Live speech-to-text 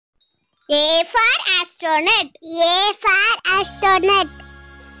A for astronaut. A for astronaut.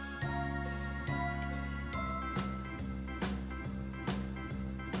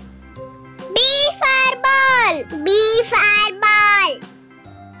 B for ball. B for ball.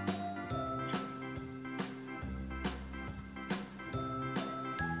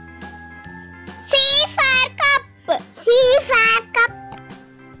 C for cup. C for cup.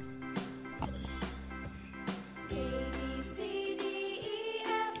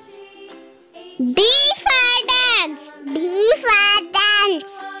 D for dance. D for dance.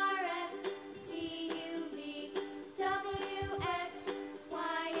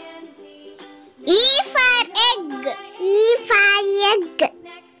 E for egg. E for egg.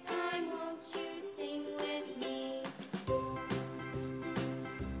 Next time, won't you sing with me?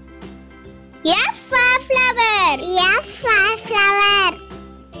 F for flower. F for flower.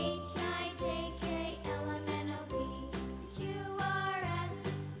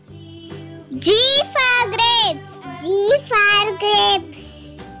 G for grapes. G for grapes.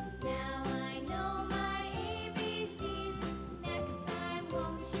 Now I know my ABCs. Next time,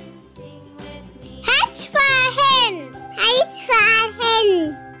 won't you sing with me? H for hen. H for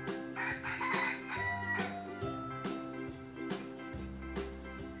hen.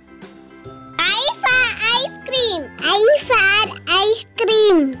 I for ice cream. I for ice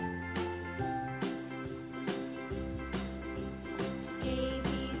cream.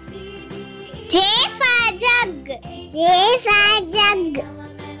 J for jug. J for jug.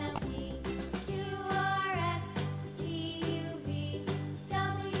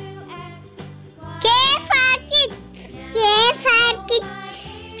 K for kids. K for kids.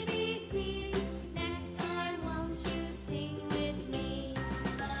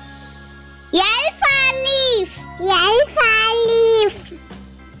 L for leaf. L for leaf.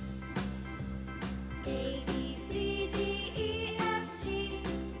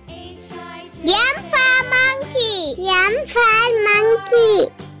 M for monkey. M for monkey.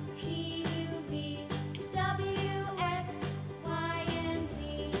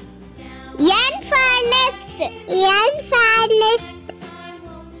 N for nest. N for nest.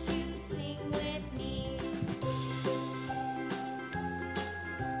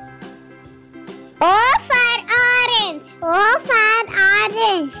 O for orange. O for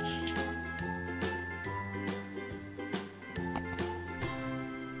orange.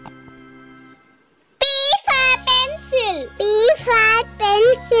 P for pencil. P for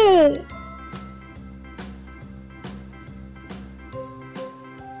pencil.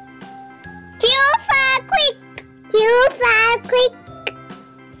 Q for quick. Q for quick.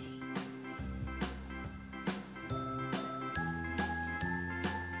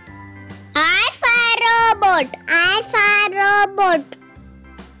 R for robot. R for robot.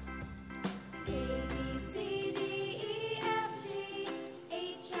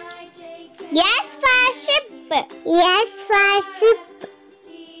 S for ship. S for ship.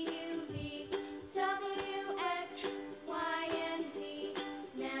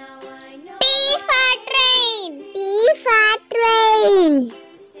 T for train. T for train.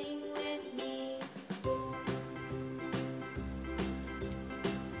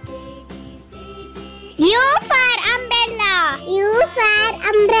 U for umbrella. U for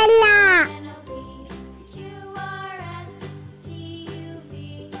umbrella.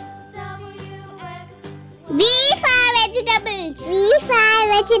 V for vegetables. V for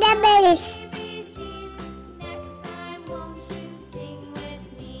vegetables.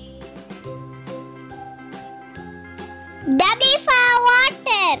 W for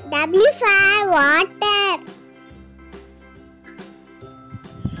water. W for water.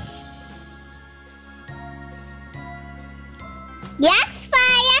 X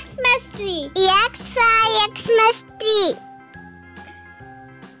for Xmas tree. X for Xmas tree.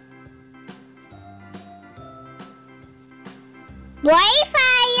 Y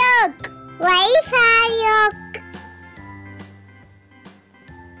for yolk. Y for yolk.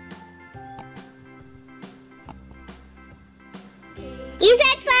 Z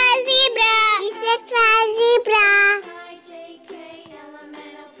for zebra. Z for